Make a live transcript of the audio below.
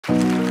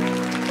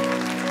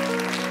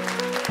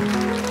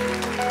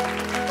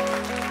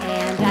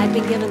I've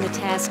been given the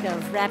task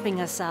of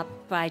wrapping us up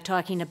by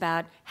talking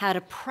about how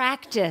to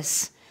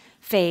practice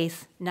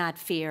faith, not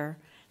fear,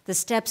 the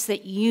steps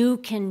that you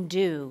can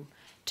do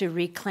to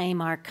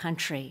reclaim our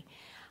country.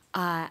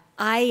 I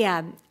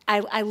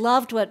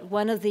loved what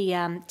one of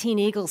the Teen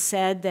Eagles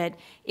said, that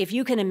if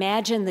you can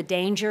imagine the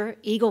danger,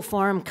 Eagle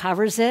Forum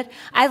covers it.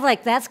 I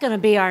like, that's going to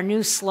be our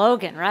new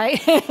slogan, right?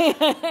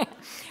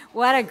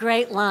 What a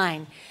great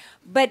line.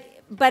 But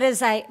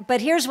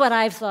here's what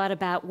I've thought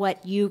about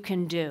what you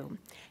can do.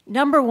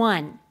 Number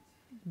one,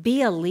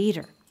 be a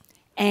leader.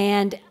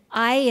 And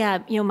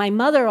my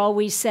mother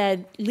always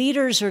said,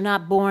 leaders are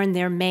not born,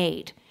 they're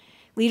made.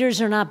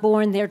 Leaders are not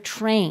born, they're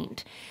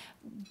trained.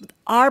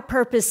 Our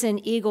purpose in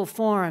Eagle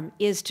Forum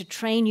is to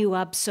train you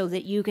up so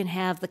that you can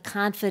have the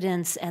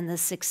confidence and the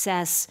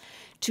success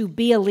to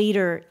be a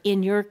leader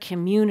in your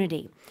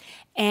community.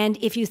 And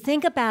if you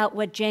think about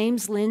what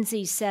James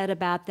Lindsay said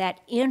about that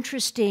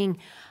interesting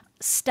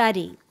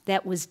study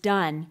that was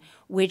done,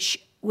 which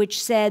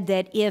said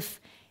that if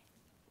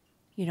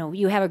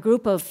you have a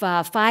group of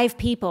 5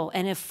 people,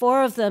 and if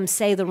 4 of them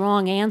say the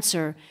wrong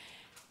answer,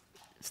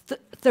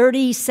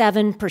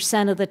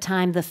 37% of the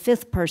time, the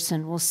 5th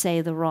person will say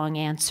the wrong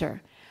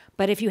answer.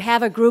 But if you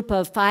have a group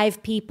of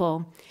 5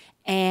 people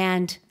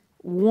and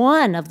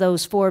one of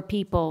those 4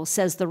 people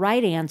says the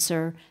right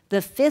answer, the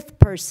 5th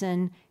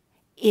person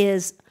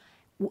is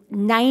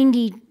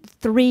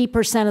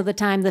 93% of the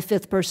time, the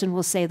 5th person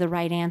will say the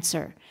right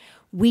answer.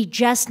 We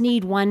just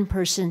need one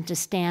person to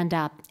stand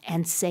up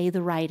and say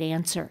the right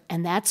answer.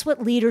 And that's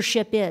what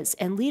leadership is.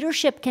 And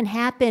leadership can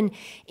happen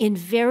in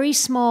very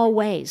small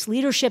ways.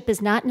 Leadership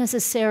is not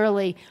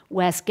necessarily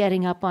Wes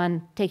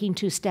taking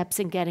 2 steps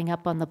and getting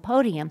up on the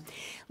podium.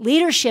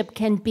 Leadership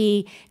can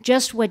be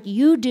just what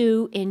you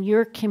do in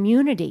your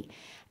community.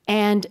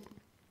 And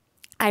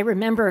I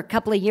remember a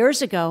couple of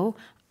years ago,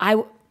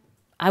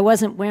 I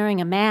wasn't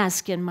wearing a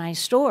mask in my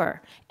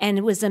store. And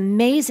it was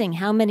amazing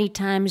how many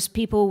times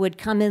people would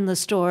come in the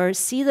store,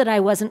 see that I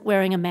wasn't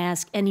wearing a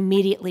mask, and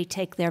immediately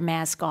take their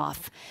mask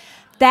off.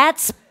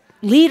 That's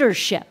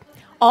leadership.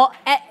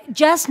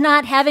 Just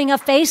not having a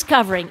face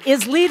covering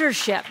is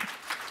leadership.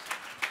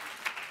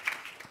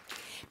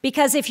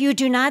 Because if you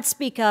do not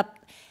speak up,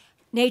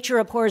 nature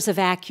abhors a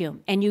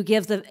vacuum, and you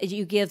give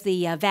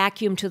the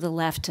vacuum to the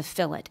left to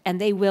fill it,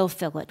 and they will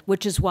fill it,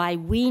 which is why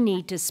we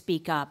need to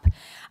speak up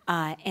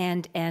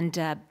and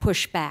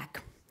push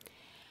back.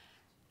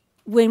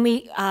 When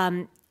we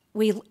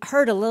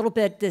heard a little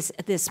bit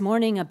this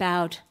morning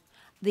about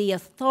the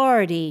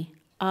authority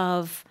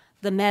of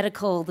the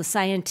medical, the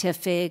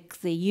scientific,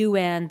 the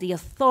UN, the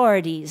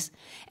authorities,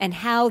 and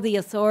how the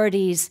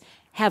authorities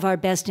have our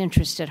best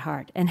interest at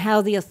heart, and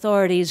how the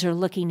authorities are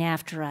looking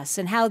after us,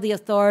 and how the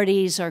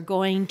authorities are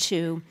going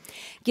to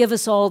give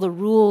us all the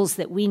rules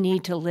that we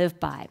need to live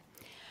by.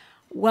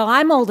 Well,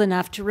 I'm old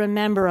enough to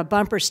remember a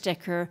bumper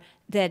sticker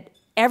that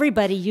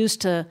everybody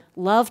used to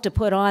love to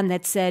put on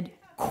that said,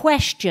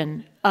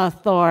 "Question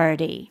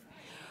authority."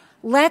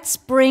 Let's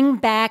bring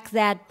back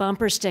that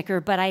bumper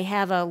sticker, but I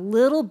have a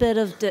little bit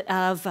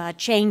of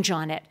change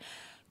on it.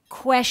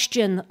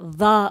 Question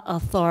the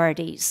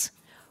authorities.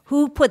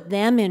 Who put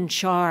them in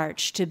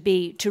charge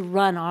to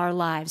run our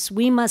lives?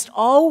 We must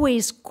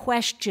always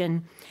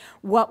question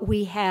what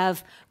we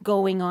have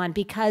going on,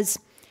 because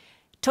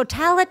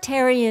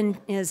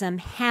totalitarianism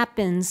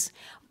happens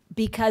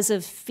because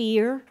of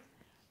fear,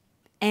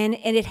 and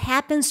it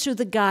happens through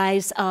the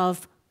guise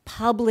of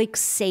public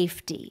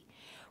safety.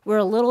 We're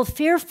a little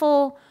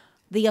fearful.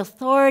 The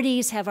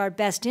authorities have our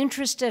best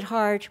interest at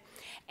heart,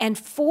 and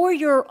for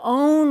your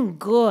own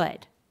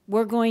good,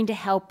 we're going to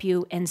help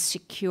you and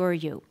secure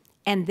you.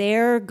 And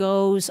there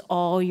goes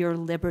all your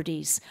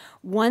liberties.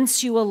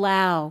 Once you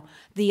allow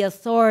the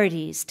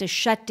authorities to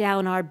shut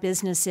down our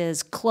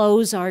businesses,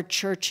 close our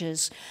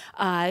churches,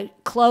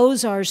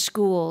 close our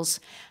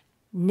schools,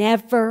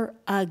 never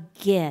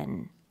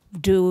again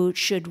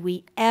should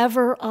we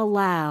ever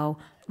allow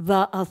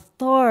the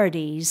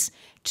authorities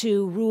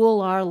to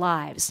rule our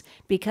lives.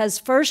 Because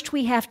first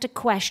we have to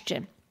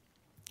question.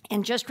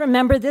 And just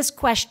remember this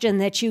question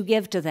that you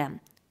give to them.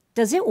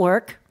 Does it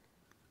work?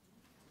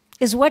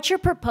 Is what you're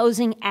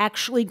proposing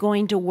actually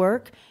going to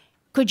work?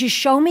 Could you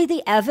show me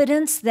the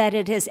evidence that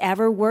it has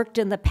ever worked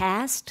in the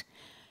past?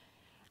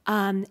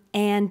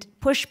 And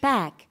push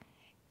back,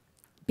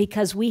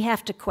 because we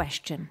have to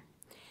question.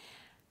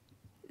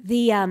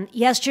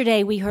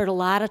 Yesterday we heard a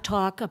lot of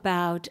talk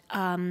about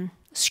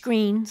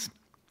screens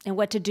and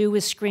what to do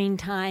with screen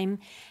time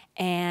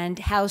and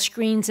how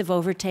screens have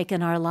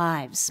overtaken our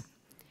lives.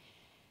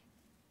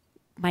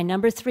 My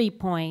number 3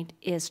 point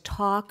is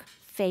talk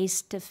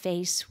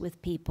face-to-face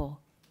with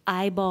people,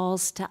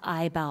 eyeballs to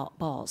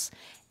eyeballs.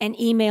 An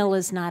email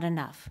is not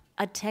enough.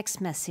 A text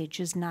message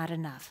is not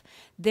enough.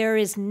 There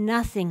is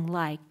nothing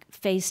like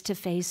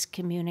face-to-face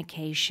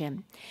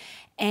communication.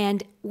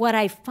 And what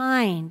I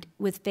find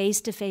with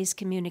face-to-face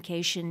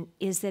communication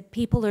is that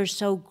people are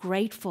so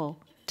grateful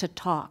to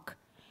talk.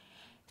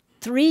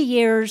 3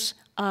 years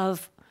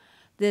of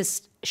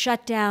this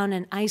shutdown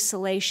and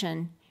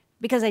isolation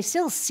because I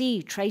still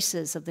see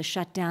traces of the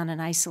shutdown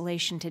and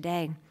isolation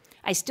today.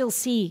 I still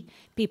see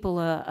people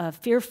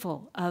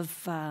fearful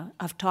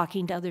of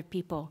talking to other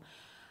people.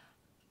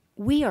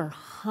 We are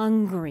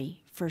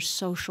hungry for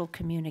social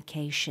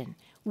communication.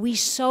 We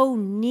so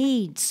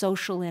need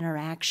social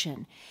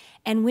interaction.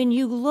 And when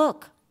you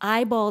look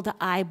eyeball to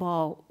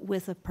eyeball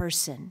with a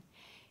person,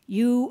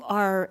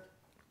 you're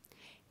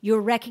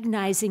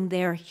recognizing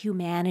their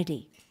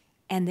humanity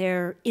and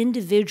their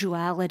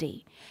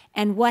individuality.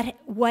 And what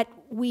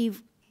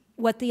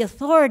the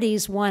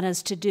authorities want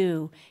us to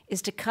do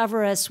is to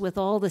cover us with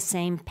all the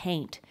same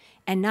paint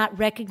and not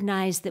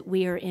recognize that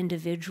we are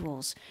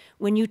individuals.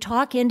 When you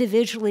talk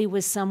individually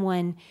with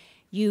someone,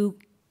 you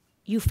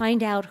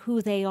find out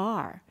who they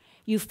are.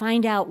 You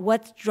find out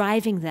what's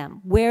driving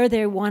them, where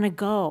they want to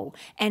go,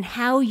 and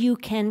how you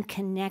can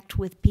connect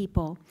with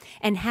people.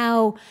 And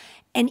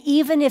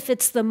even if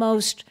it's the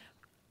most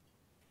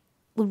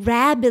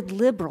rabid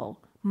liberal,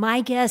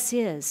 my guess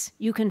is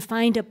you can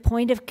find a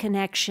point of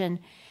connection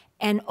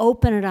and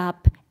open it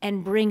up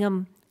and bring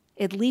them,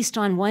 at least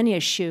on one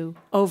issue,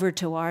 over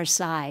to our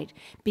side,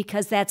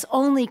 because that's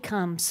only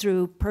comes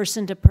through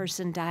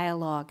person-to-person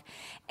dialogue.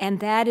 And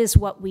that is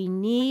what we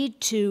need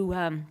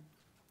to,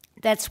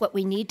 that's what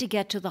we need to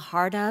get to the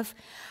heart of.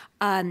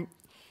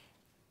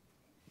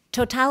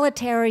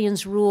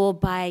 Totalitarians rule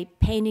by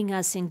painting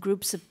us in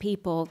groups of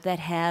people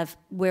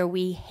where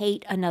we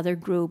hate another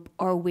group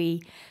or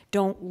we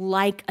don't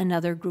like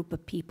another group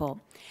of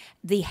people.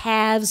 The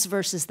haves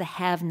versus the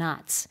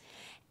have-nots.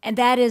 And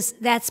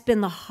that's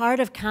been the heart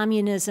of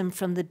communism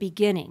from the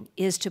beginning,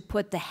 is to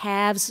put the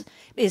haves,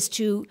 is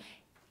to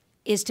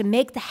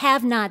make the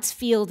have-nots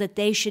feel that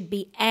they should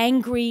be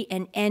angry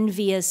and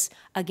envious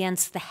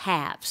against the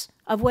haves,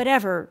 of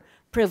whatever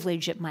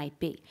privilege it might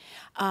be.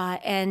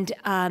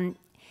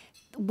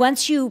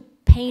 Once you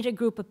paint a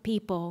group of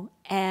people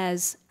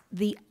as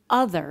the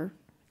other,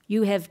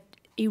 you have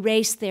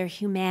erased their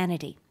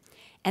humanity.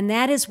 And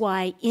that is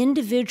why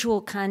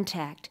individual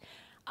contact,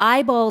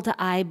 eyeball to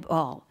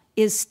eyeball,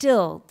 is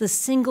still the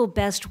single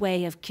best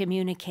way of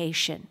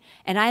communication.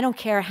 And I don't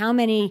care how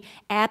many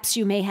apps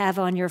you may have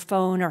on your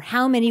phone or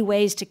how many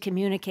ways to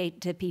communicate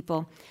to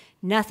people,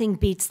 nothing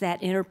beats that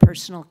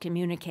interpersonal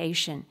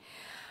communication.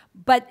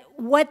 But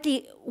what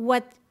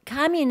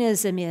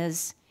communism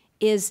is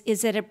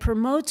that it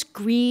promotes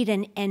greed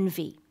and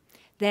envy,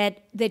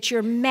 that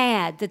you're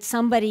mad that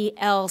somebody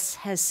else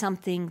has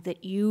something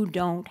that you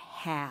don't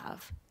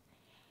have.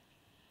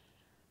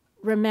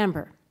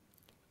 Remember,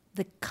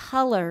 the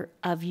color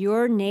of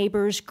your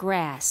neighbor's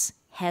grass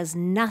has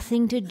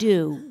nothing to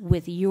do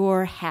with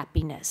your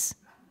happiness.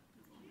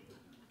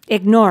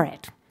 Ignore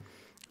it.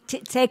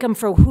 Take them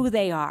for who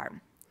they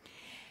are.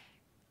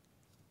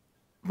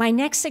 My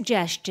next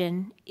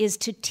suggestion is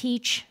to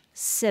teach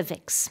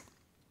civics.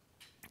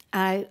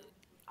 I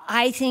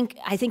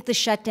think the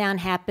shutdown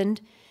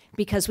happened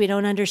because we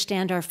don't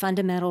understand our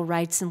fundamental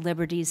rights and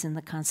liberties in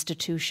the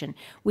Constitution.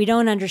 We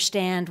don't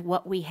understand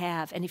what we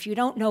have. And if you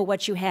don't know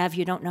what you have,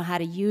 you don't know how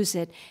to use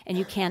it, and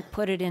you can't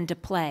put it into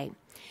play.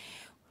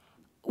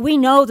 We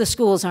know the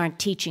schools aren't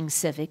teaching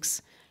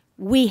civics.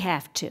 We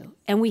have to,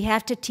 and we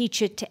have to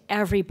teach it to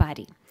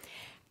everybody.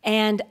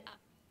 And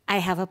I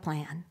have a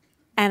plan,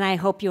 and I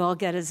hope you all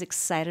get as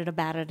excited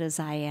about it as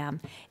I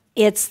am.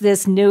 It's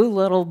this new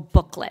little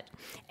booklet,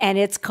 and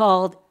it's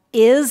called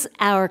Is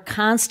Our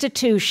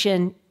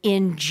Constitution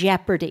in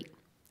Jeopardy?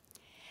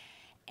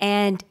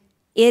 And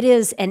it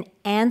is an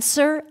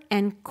answer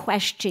and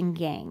question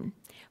game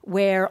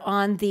where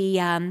on the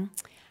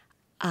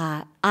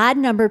odd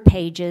number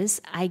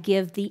pages, I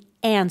give the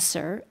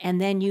answer,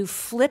 and then you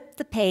flip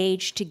the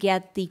page to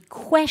get the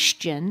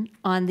question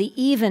on the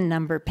even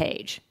number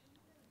page.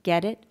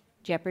 Get it?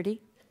 Jeopardy?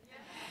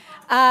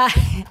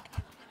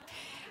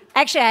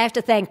 Actually, I have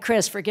to thank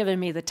Chris for giving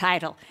me the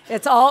title.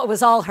 It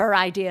was all her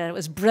idea. It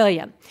was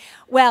brilliant.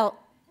 Well,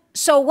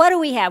 so what do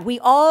we have?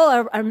 We've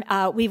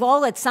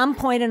all at some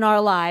point in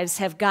our lives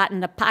have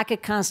gotten a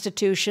pocket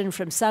constitution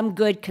from some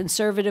good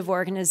conservative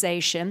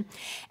organization,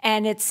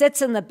 and it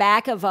sits in the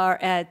back of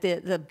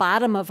the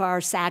bottom of our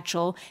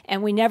satchel,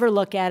 and we never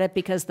look at it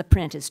because the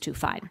print is too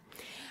fine.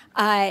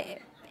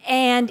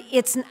 And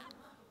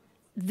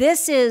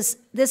this is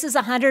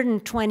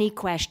 120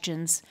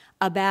 questions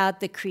about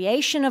the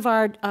creation of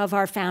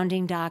our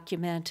founding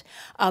document,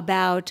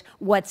 about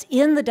what's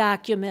in the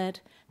document,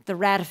 the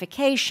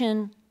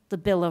ratification, the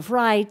Bill of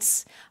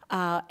Rights,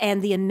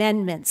 and the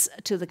amendments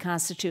to the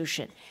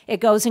Constitution. It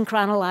goes in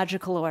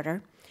chronological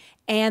order,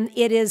 and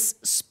it is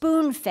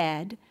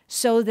spoon-fed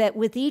so that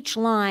with each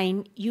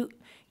line you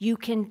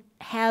can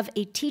have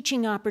a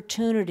teaching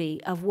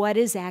opportunity of what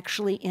is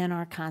actually in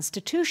our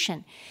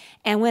Constitution.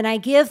 And when I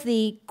give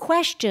the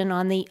question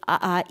on the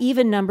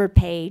even number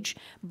page,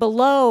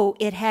 below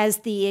it has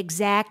the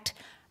exact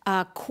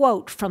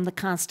quote from the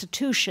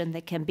Constitution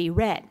that can be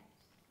read.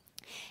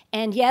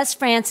 And yes,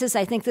 Francis,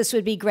 I think this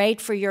would be great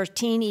for your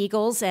Teen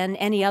Eagles and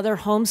any other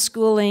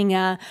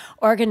homeschooling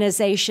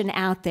organization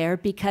out there,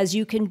 because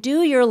you can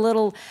do your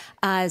little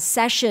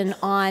session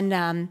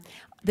on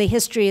the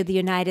history of the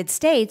United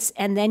States,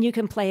 and then you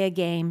can play a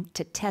game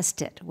to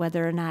test it,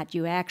 whether or not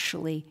you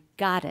actually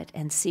got it,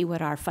 and see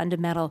what our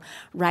fundamental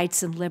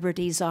rights and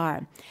liberties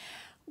are.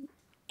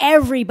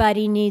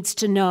 Everybody needs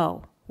to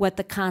know what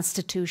the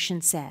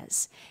Constitution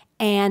says.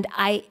 And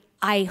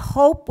I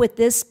hope with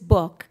this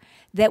book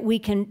that we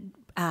can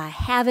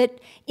have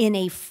it in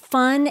a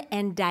fun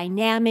and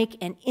dynamic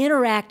and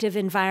interactive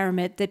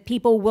environment that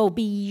people will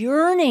be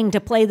yearning to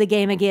play the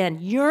game again,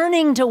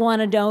 yearning to want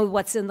to know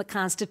what's in the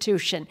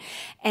Constitution.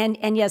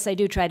 And yes, I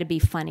do try to be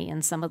funny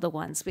in some of the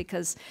ones,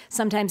 because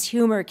sometimes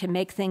humor can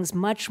make things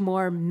much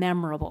more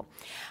memorable.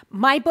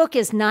 My book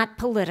is not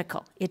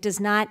political. It's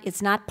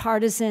not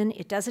partisan.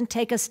 It doesn't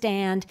take a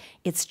stand.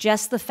 It's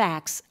just the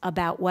facts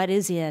about what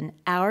is in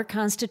our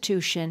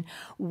Constitution,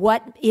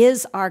 what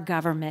is our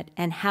government,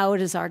 and how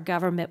does our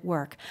government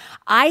work.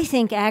 I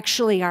think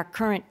actually our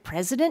current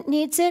president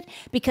needs it,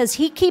 because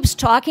he keeps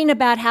talking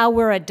about how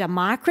we're a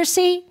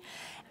democracy.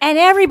 And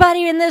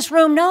everybody in this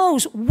room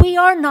knows we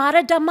are not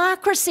a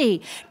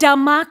democracy.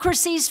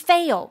 Democracies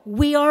fail.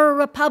 We are a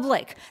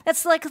republic.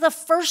 That's like the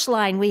first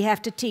line we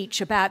have to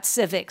teach about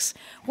civics.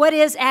 What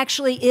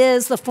actually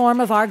is the form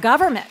of our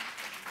government?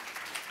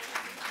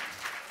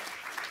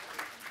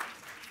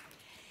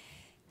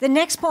 The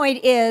next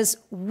point is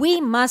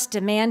we must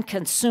demand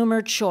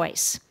consumer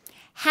choice.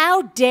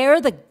 How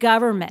dare the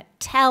government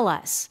tell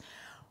us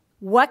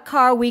what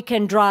car we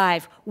can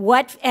drive,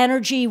 what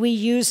energy we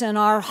use in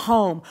our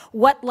home,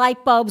 what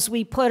light bulbs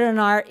we put in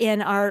our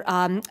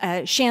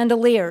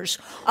chandeliers,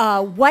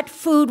 what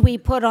food we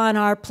put on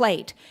our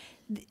plate.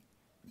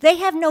 They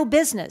have no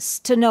business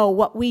to know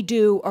what we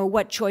do or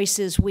what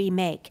choices we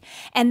make.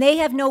 And they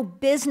have no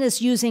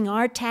business using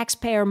our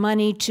taxpayer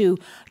money to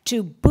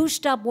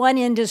boost up one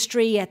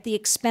industry at the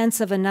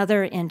expense of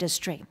another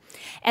industry.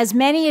 As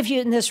many of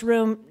you in this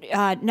room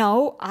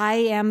know, I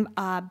am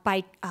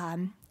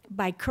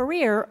by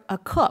career a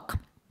cook.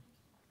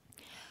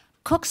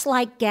 Cooks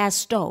like gas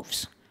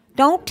stoves.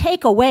 Don't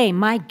take away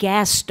my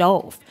gas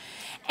stove.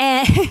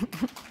 And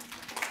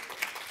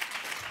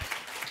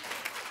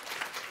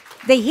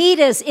the heat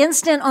is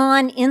instant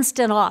on,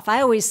 instant off.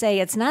 I always say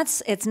it's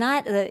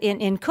not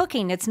in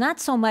cooking. It's not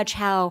so much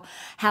how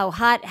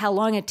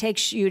long it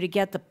takes you to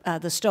get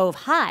the stove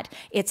hot.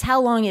 It's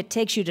how long it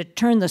takes you to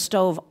turn the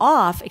stove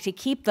off to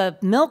keep the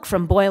milk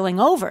from boiling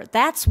over.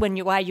 That's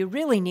why you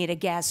really need a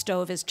gas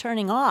stove, is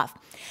turning off.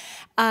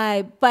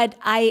 But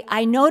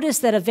I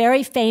noticed that a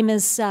very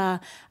famous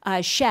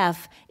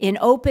chef, in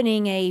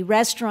opening a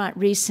restaurant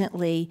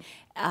recently,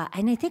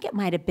 and I think it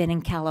might have been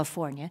in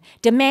California,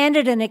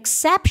 demanded an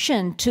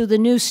exception to the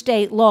new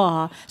state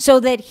law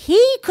so that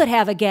he could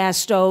have a gas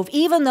stove,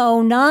 even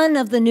though none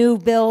of the new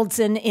builds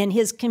in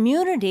his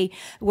community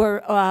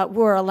were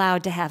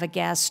allowed to have a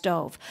gas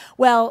stove.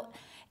 Well,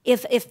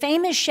 if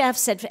famous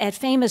chefs at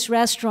famous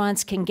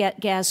restaurants can get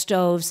gas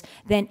stoves,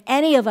 then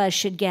any of us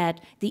should get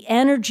the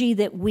energy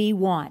that we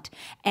want.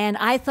 And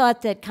I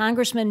thought that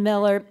Congressman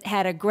Miller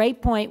had a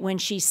great point when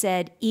she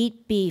said,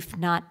 "Eat beef,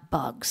 not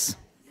bugs."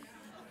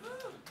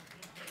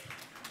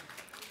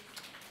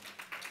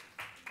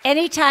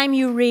 Anytime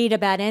you read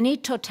about any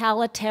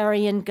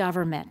totalitarian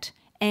government,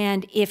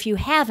 and if you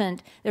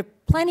haven't, there are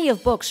plenty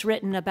of books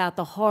written about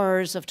the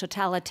horrors of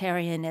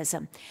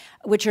totalitarianism,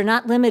 which are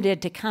not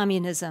limited to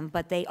communism,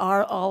 but they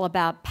are all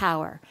about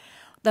power.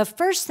 The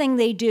first thing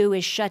they do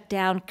is shut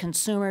down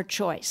consumer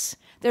choice.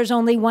 There's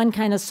only one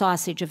kind of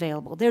sausage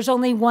available. There's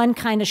only one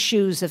kind of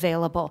shoes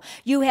available.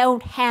 You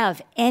don't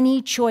have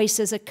any choice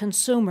as a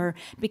consumer,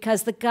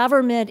 because the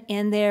government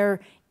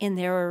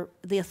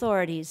the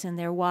authorities in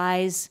their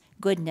wise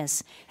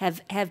goodness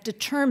have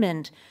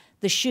determined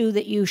the shoe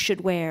that you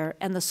should wear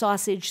and the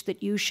sausage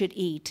that you should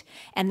eat,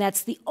 and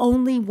that's the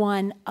only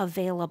one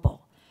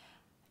available.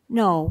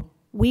 No,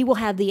 we will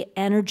have the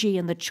energy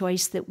and the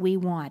choice that we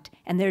want,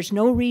 and there's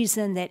no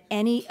reason that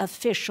any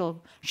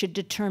official should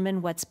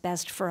determine what's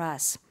best for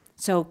us.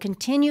 So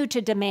continue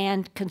to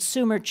demand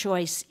consumer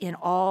choice in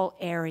all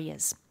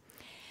areas.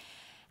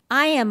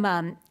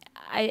 And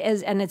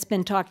it's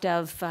been talked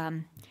of,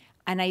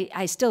 and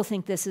I still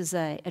think this is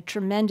a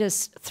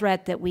tremendous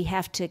threat that we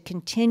have to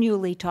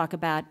continually talk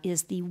about,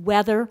 is the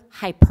weather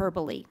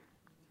hyperbole.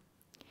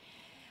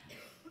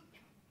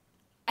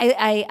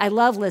 I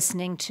love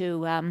listening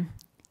to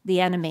The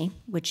Enemy,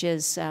 which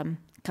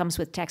comes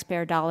with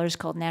taxpayer dollars,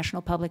 called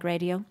National Public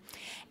Radio.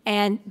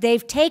 And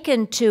they've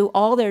taken to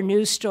all their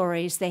news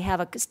stories, they have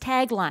a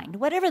tagline,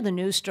 whatever the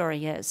news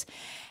story is.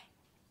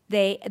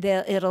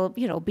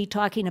 It'll be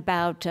talking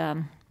about,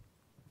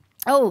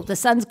 oh, the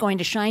sun's going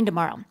to shine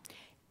tomorrow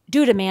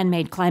due to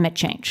man-made climate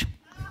change.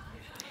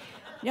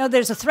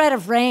 There's a threat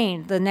of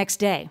rain the next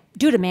day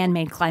due to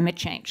man-made climate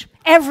change.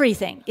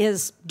 Everything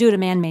is due to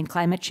man-made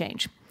climate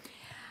change.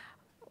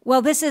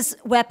 Well, this is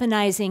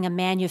weaponizing a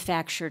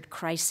manufactured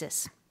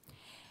crisis.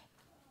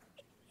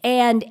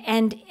 And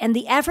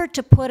the effort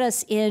to put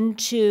us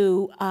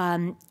into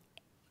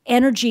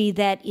energy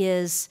that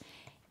is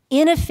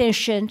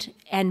inefficient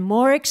and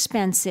more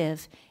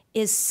expensive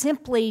is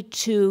simply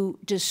to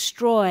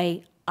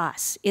destroy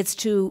us. It's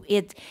to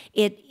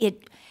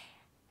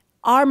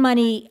our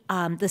money,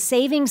 the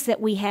savings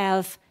that we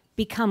have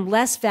become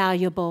less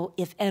valuable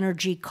if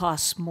energy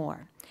costs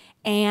more.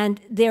 And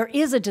there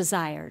is a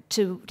desire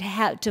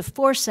to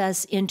force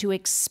us into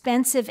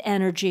expensive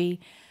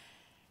energy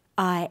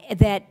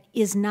that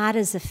is not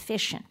as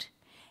efficient.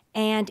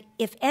 And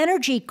if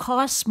energy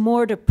costs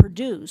more to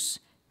produce,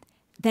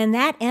 then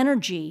that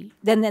energy,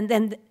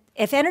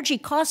 if energy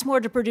costs more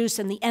to produce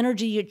than the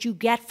energy that you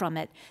get from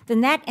it,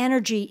 then that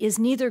energy is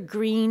neither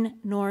green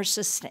nor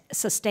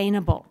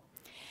sustainable.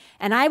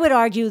 And I would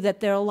argue that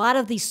there are a lot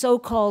of these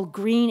so-called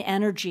green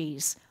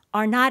energies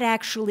are not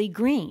actually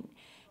green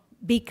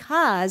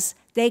because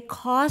they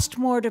cost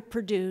more to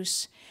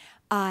produce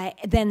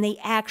than they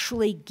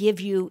actually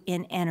give you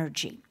in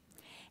energy.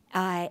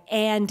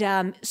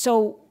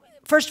 So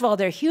first of all,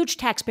 there are huge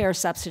taxpayer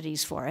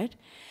subsidies for it.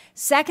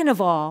 Second of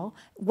all,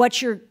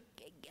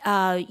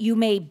 you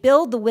may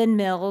build the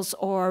windmills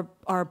or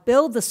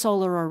build the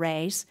solar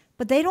arrays,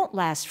 but they don't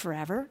last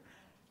forever.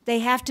 They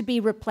have to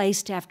be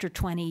replaced after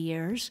 20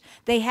 years.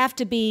 They have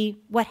to be,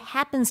 what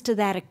happens to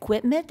that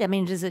equipment? I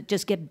mean, does it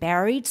just get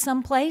buried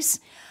someplace?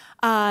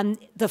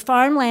 The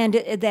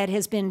farmland that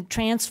has been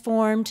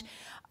transformed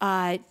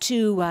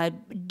to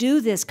do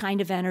this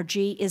kind of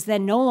energy is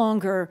then no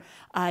longer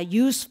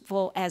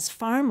useful as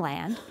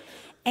farmland.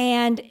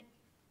 And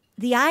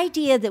the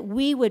idea that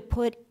we would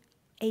put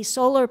a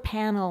solar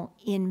panel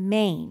in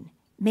Maine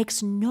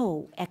makes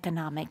no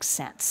economic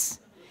sense.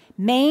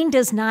 Maine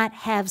does not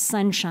have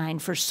sunshine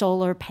for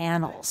solar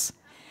panels.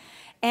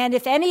 And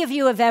if any of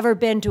you have ever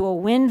been to a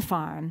wind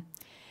farm,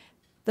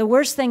 the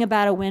worst thing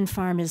about a wind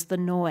farm is the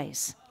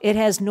noise. It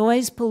has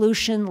noise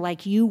pollution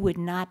like you would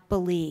not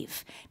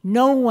believe.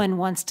 No one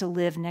wants to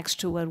live next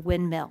to a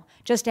windmill.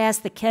 Just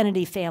ask the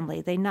Kennedy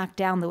family. They knocked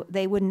down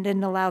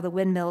didn't allow the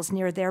windmills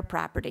near their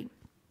property.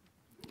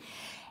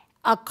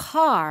 A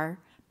car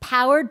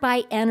powered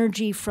by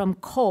energy from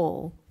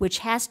coal, which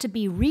has to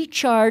be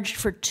recharged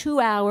for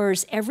 2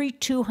 hours every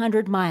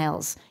 200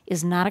 miles,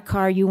 is not a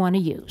car you want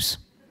to use.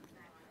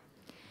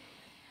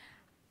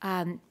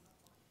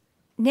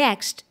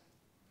 Next,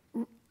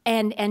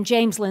 and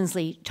James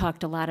Lindsley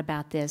talked a lot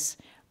about this,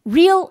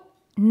 real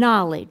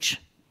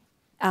knowledge,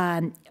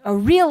 a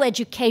real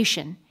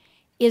education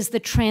is the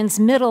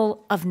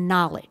transmittal of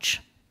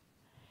knowledge.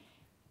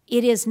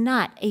 It is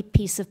not a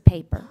piece of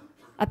paper.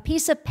 A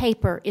piece of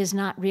paper is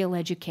not real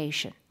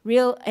education.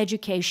 Real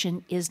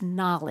education is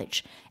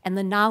knowledge, and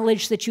the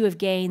knowledge that you have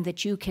gained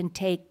that you can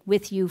take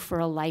with you for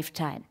a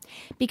lifetime.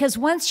 Because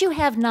once you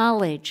have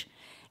knowledge,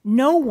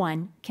 no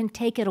one can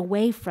take it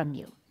away from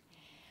you.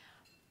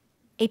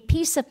 A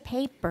piece of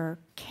paper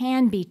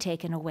can be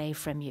taken away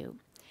from you.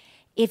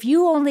 If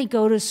you only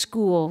go to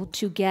school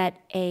to get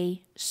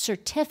a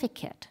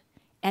certificate,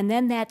 and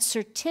then that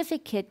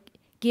certificate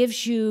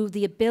gives you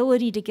the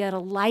ability to get a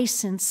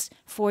license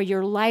for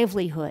your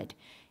livelihood,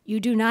 you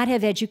do not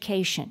have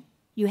education.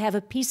 You have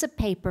a piece of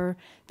paper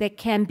that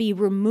can be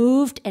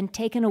removed and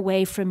taken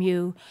away from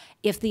you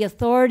if the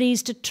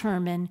authorities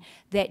determine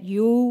that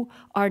you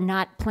are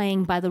not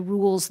playing by the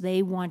rules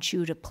they want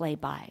you to play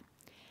by.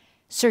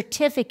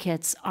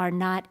 Certificates are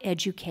not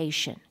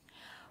education.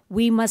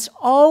 We must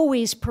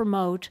always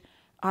promote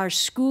our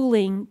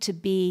schooling to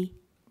be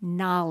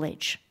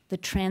knowledge, the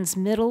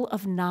transmittal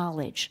of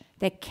knowledge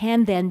that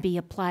can then be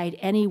applied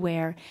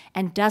anywhere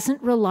and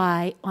doesn't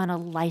rely on a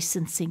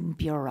licensing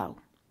bureau.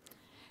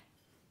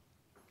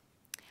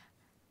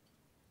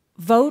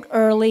 Vote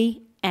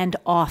early and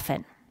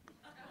often.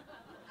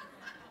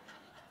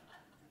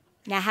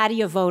 Now, how do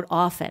you vote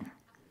often?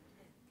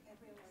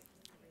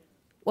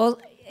 Well,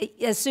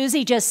 as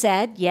Susie just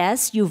said,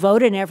 yes, you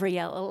vote in every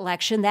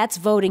election. That's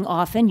voting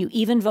often. You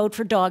even vote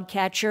for dog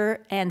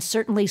catcher and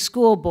certainly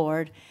school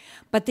board.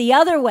 But the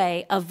other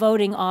way of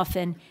voting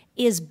often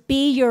is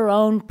be your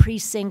own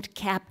precinct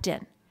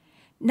captain.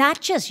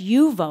 Not just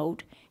you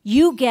vote,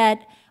 you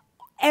get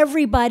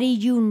everybody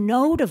you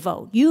know to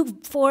vote. You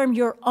form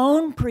your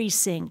own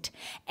precinct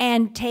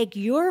and take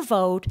your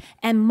vote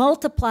and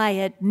multiply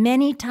it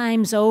many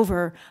times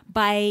over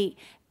by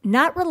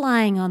not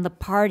relying on the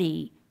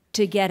party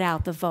to get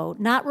out the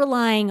vote, not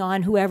relying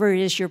on whoever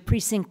is your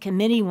precinct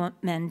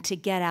committeeman to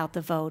get out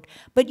the vote,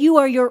 but you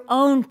are your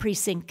own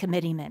precinct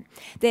committeeman.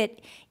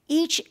 That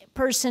each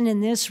person in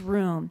this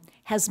room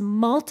has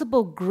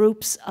multiple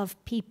groups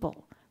of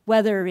people,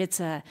 whether it's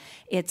a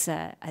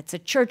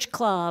church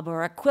club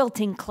or a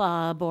quilting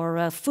club or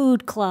a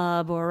food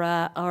club or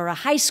a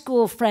high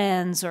school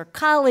friends or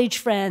college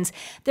friends.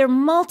 There are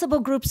multiple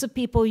groups of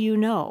people you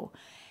know.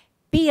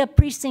 Be a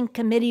precinct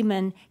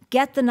committeeman,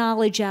 get the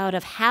knowledge out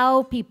of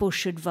how people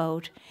should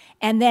vote,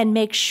 and then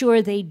make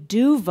sure they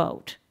do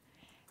vote.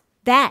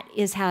 That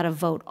is how to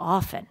vote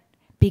often,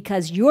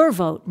 because your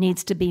vote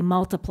needs to be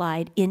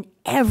multiplied in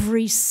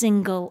every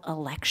single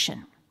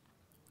election.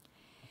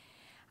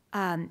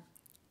 One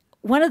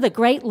of the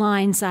great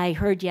lines I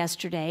heard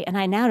yesterday, and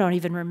I now don't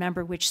even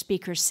remember which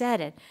speaker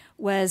said it,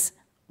 was,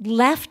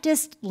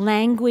 "Leftist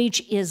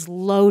language is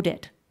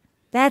loaded."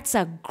 That's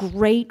a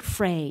great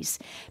phrase.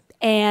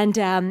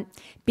 And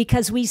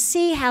because we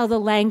see how the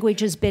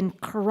language has been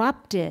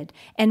corrupted,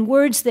 and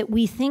words that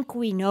we think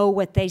we know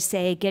what they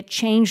say get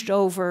changed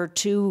over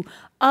to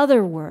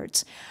other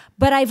words.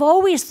 But I've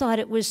always thought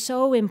it was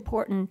so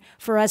important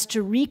for us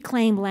to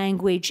reclaim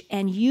language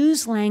and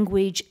use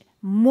language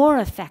more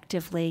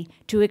effectively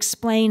to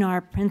explain our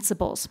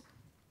principles.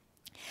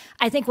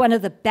 I think one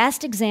of the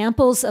best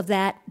examples of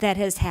that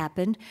has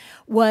happened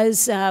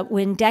was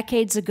when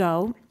decades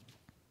ago,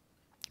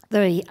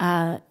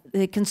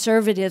 the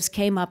conservatives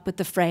came up with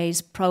the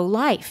phrase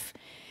pro-life,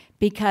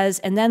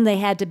 and then they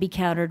had to be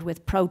countered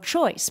with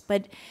pro-choice.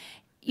 But,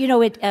 you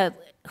know,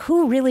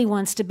 who really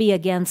wants to be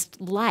against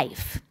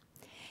life?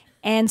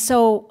 And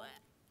so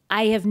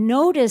I have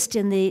noticed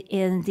in the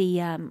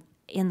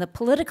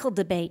political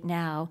debate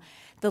now,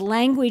 the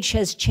language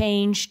has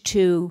changed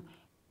to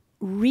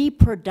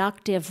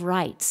reproductive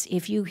rights.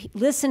 If you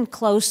listen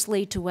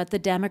closely to what the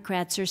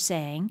Democrats are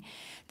saying,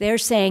 they're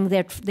saying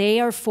that they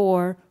are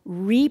for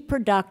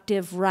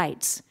reproductive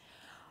rights.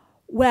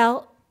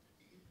 Well,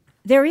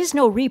 there is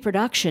no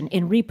reproduction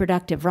in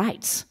reproductive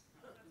rights.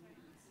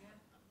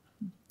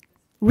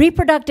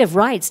 Reproductive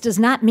rights does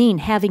not mean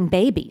having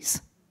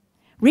babies.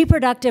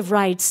 Reproductive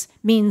rights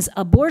means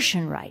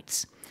abortion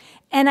rights.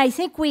 And I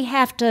think we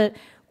have to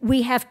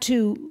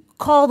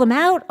call them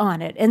out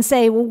on it and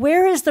say, well,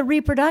 where is the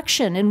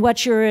reproduction in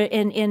what you're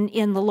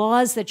in the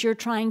laws that you're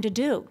trying to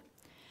do?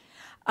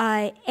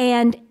 But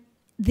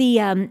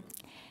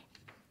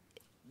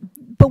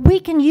we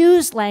can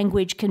use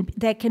language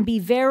that can be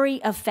very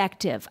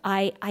effective.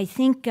 I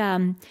think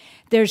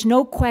there's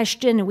no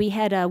question, and we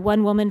had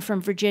one woman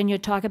from Virginia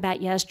talk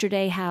about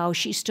yesterday how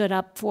she stood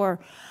up for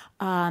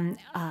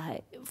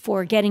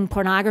getting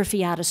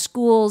pornography out of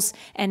schools,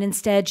 and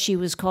instead she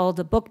was called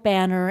a book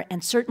banner.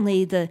 And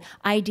certainly the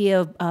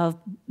idea of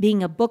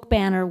being a book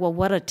banner, well,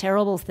 what a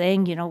terrible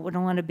thing, you know, we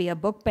don't want to be a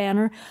book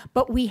banner.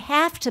 But we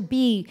have to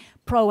be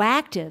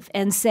proactive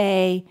and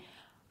say,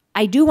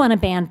 I do want to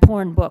ban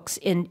porn books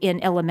in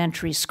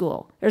elementary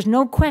school. There's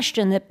no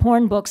question that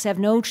porn books have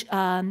no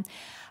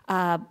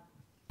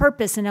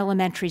purpose in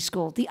elementary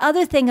school. The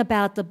other thing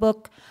about the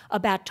book,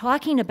 about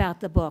talking about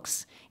the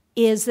books,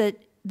 is that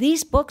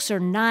these books are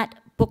not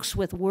books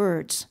with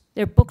words.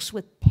 They're books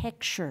with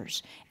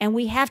pictures. And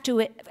we have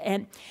to,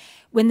 and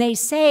when they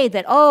say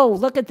that, oh,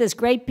 look at this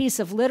great piece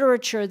of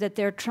literature that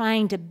they're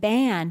trying to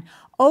ban,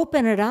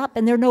 open it up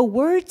and there are no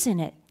words in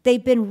it.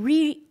 They've been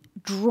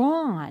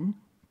redrawn.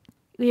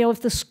 You know,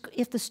 if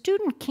the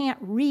student can't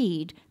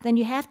read, then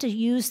you have to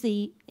use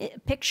the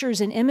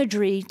pictures and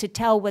imagery to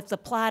tell what the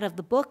plot of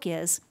the book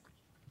is.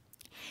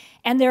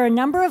 And there are a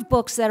number of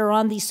books that are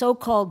on the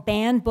so-called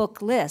banned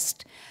book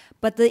list,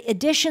 but the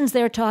editions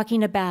they're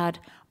talking about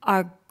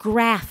are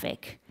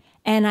graphic,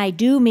 and I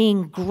do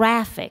mean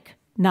graphic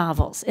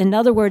novels. In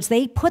other words,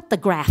 they put the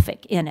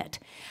graphic in it.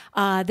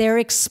 They're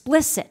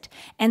explicit.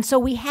 And so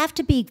we have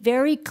to be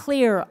very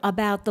clear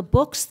about the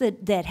books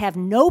that have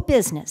no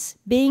business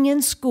being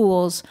in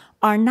schools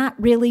are not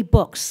really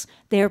books.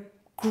 They're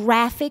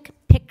graphic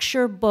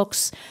picture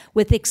books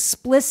with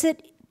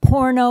explicit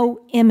porno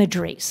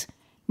imageries.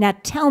 Now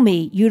tell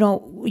me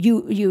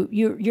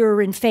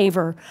you're in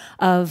favor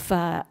of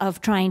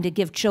trying to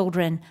give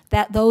children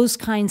those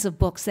kinds of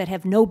books that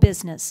have no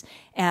business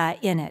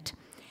in it.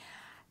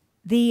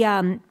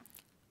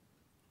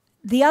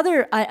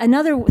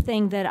 Another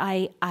thing that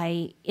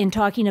I in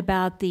talking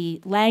about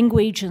the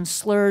language and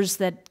slurs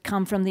that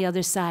come from the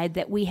other side,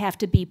 that we have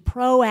to be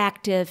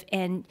proactive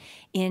and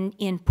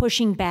in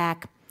pushing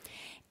back,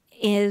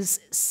 is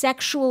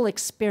sexual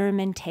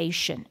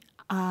experimentation.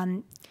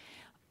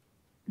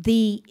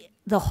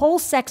 The whole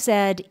sex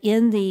ed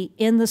in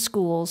the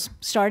schools,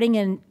 starting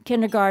in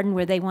kindergarten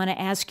where they want to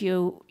ask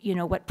you, you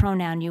know, what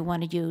pronoun you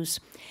want to use,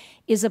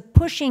 is a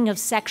pushing of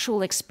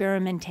sexual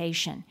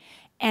experimentation.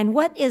 And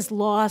what is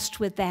lost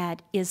with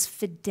that is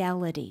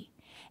fidelity.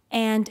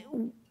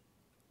 And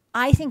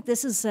I think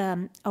this is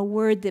a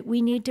word that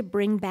we need to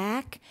bring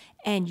back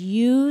and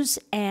use,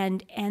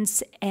 and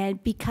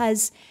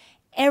because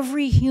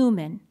every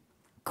human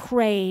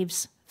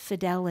craves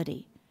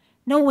fidelity.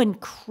 No one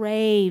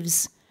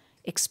craves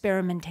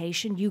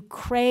experimentation. You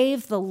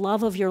crave the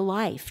love of your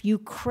life. You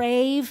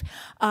crave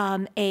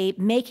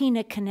making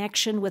a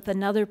connection with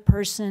another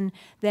person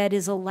that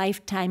is a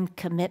lifetime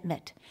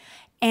commitment.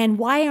 And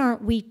why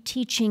aren't we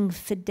teaching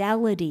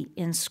fidelity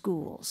in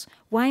schools?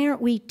 Why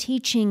aren't we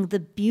teaching the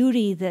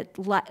beauty that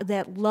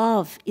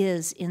love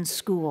is in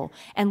school?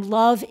 And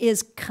love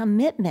is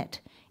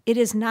commitment. It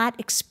is not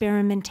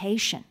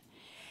experimentation.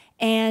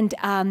 And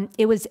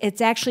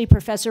it's actually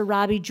Professor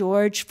Robbie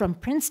George from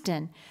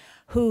Princeton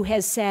who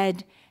has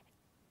said,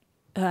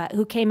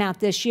 who came out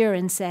this year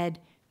and said,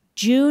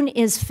 June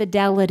is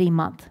Fidelity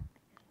Month,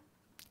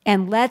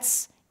 and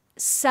let's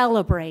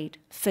celebrate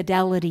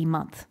Fidelity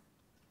Month.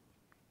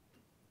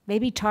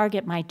 Maybe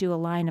Target might do a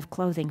line of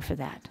clothing for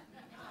that.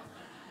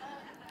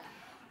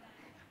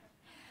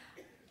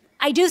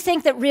 I do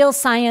think that real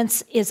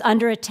science is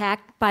under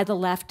attack by the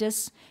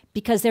leftists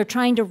because they're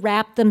trying to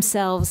wrap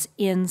themselves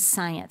in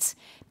science.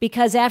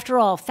 Because after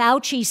all,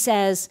 Fauci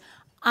says,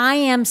 I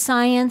am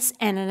science,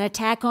 and an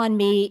attack on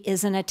me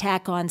is an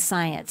attack on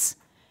science.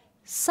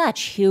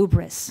 Such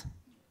hubris.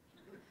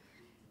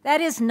 That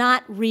is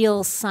not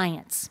real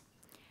science.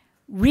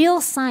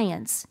 Real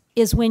science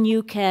is when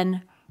you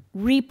can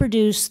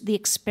reproduce the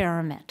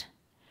experiment,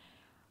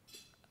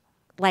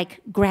 like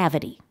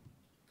gravity.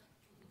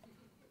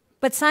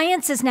 But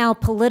science is now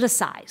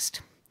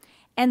politicized.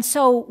 And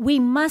so we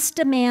must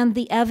demand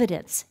the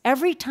evidence.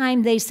 Every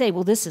time they say,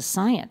 well, this is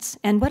science.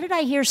 And what did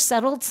I hear?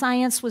 Settled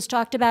science was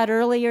talked about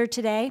earlier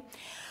today.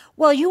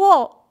 Well, you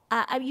all,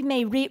 you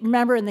may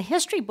remember in the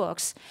history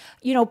books,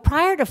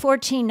 prior to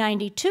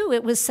 1492,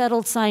 it was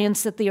settled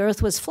science that the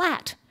earth was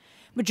flat.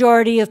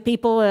 Majority of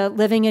people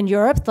living in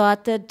Europe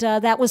thought that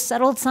that was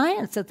settled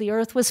science, that the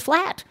earth was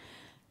flat.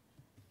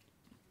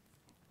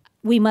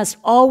 We must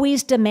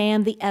always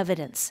demand the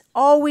evidence,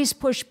 always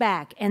push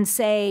back and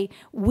say,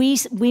 we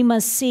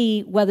must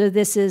see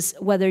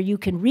whether you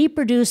can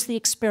reproduce the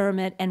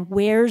experiment and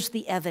where's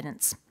the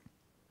evidence.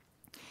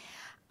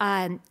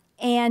 And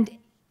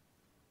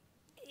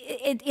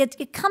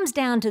it comes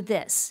down to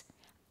this.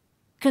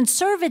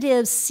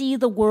 Conservatives see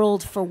the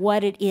world for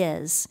what it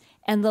is,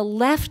 and the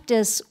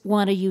leftists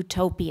want a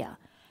utopia.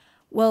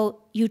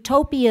 Well,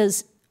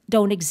 utopias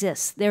don't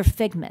exist. They're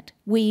figment.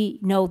 We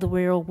know the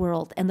real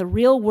world, and the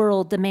real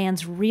world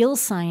demands real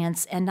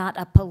science and not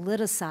a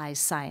politicized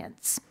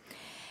science.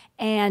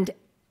 And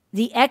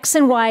the X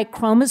and Y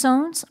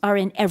chromosomes are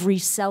in every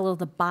cell of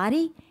the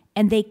body,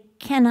 and they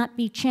cannot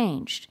be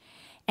changed.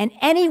 And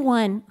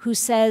anyone who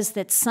says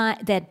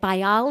that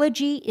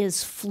biology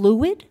is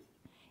fluid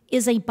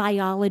is a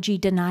biology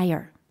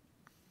denier.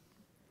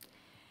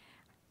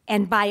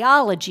 And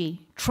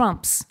biology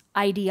trumps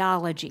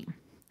ideology.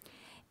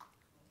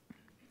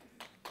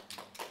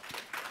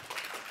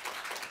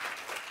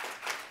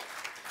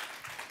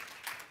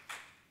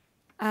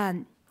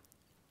 And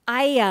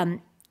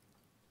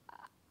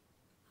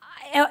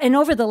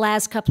over the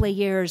last couple of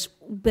years,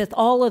 with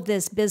all of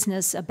this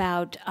business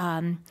about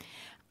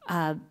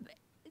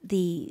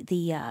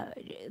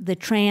the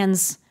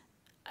trans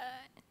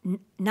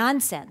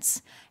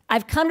nonsense,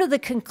 I've come to the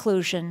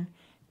conclusion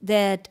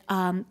that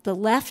the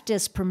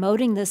leftists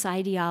promoting this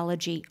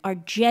ideology are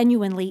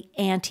genuinely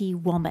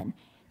anti-woman.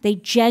 They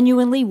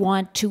genuinely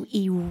want to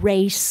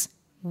erase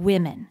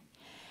women.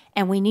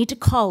 And we need to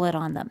call it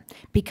on them.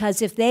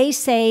 Because if they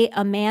say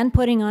a man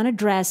putting on a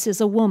dress is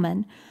a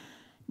woman,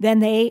 then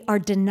they are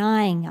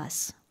denying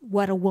us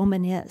what a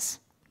woman is.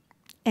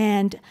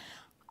 And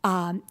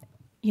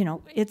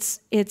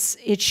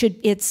it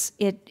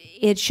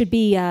should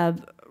be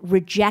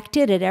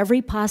rejected at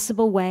every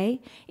possible way.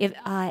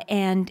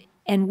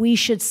 And we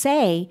should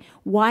say,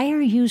 why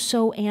are you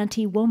so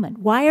anti-woman?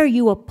 Why are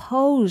you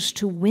opposed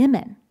to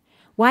women?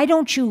 Why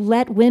don't you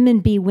let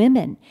women be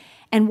women?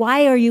 And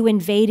why are you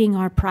invading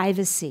our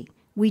privacy?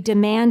 We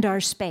demand our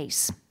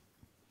space.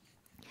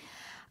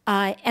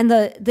 And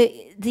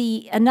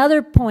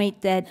another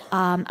point that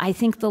I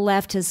think the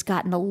left has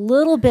gotten a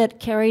little bit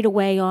carried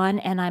away on,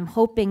 and I'm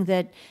hoping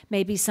that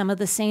maybe some of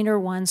the saner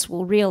ones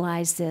will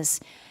realize this,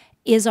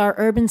 is our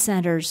urban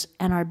centers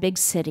and our big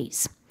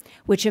cities,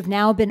 which have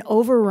now been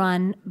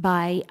overrun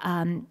by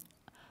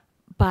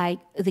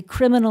the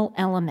criminal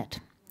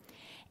element.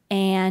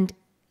 And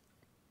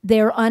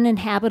they're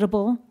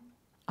uninhabitable.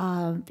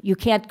 You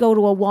can't go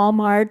to a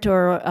Walmart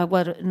or a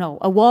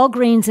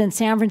Walgreens in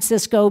San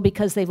Francisco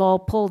because they've all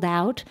pulled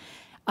out.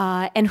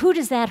 And who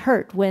does that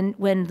hurt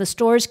when the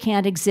stores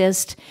can't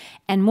exist?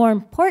 And more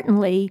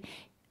importantly,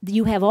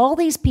 you have all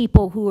these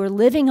people who are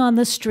living on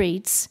the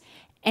streets,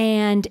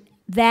 and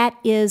that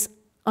is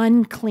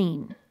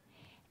unclean.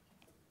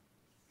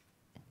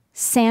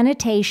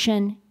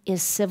 Sanitation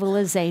is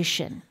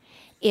civilization.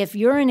 If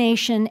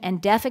urination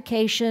and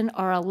defecation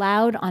are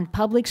allowed on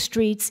public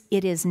streets,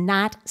 it is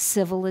not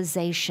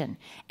civilization.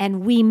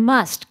 And we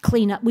must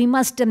clean up, we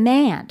must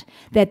demand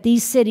that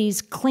these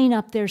cities clean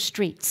up their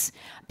streets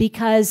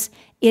because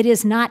it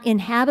is not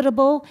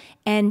inhabitable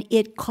and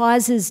it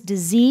causes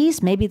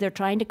disease. Maybe they're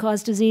trying to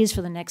cause disease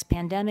for the next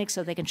pandemic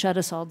so they can shut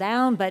us all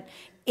down, but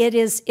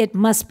it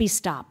must be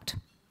stopped.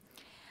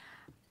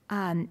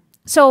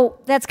 So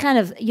that's kind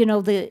of,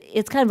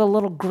 it's kind of a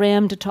little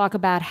grim to talk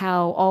about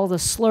how all the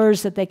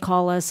slurs that they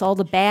call us, all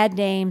the bad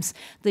names,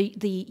 the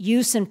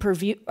use and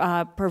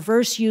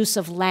perverse use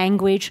of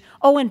language.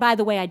 Oh, and by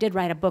the way, I did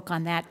write a book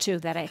on that too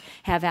that I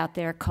have out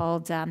there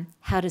called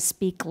How to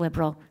Speak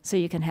Liberal, so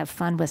you can have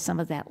fun with some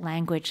of that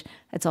language.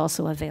 It's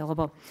also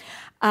available.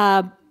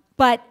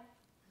 But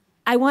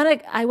I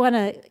want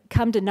to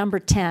come to number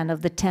 10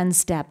 of the 10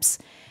 steps,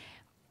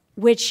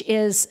 which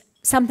is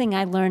something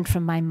I learned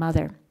from my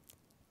mother.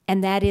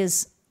 And that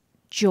is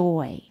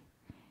joy.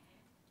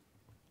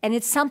 And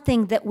it's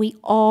something that we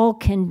all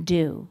can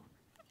do.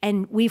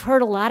 And we've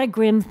heard a lot of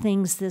grim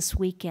things this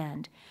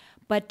weekend,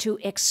 but to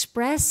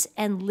express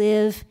and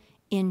live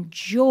in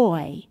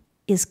joy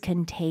is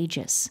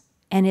contagious,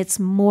 and it's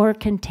more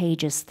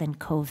contagious than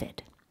COVID.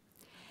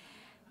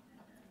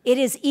 It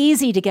is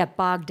easy to get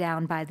bogged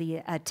down by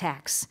the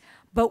attacks,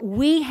 but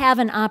we have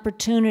an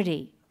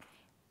opportunity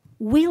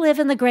we live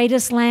in the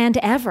greatest land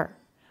ever.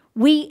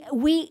 We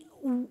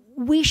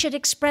should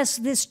express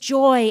this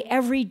joy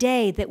every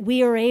day that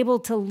we are able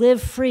to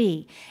live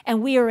free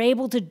and we are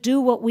able to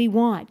do what we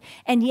want.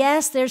 And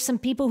yes, there's some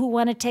people who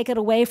want to take it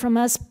away from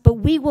us, but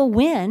we will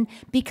win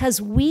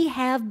because we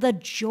have the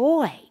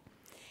joy.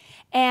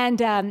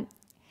 And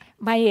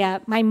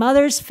my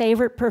mother's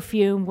favorite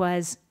perfume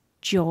was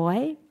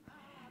Joy.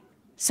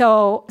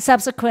 So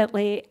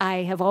subsequently,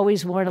 I have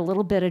always worn a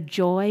little bit of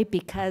joy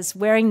because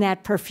wearing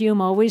that perfume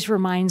always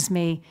reminds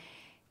me,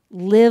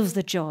 live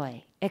the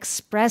joy.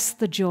 Express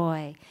the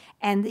joy,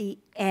 and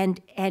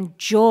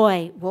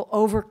joy will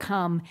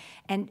overcome,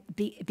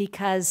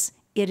 because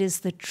it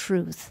is the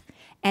truth,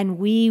 and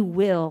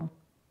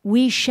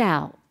we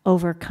shall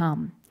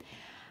overcome.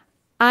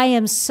 I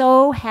am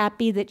so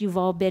happy that you've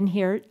all been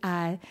here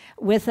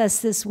with us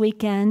this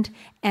weekend,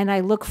 and I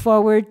look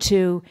forward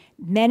to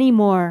many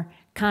more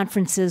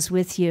conferences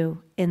with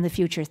you in the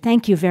future.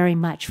 Thank you very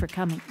much for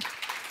coming.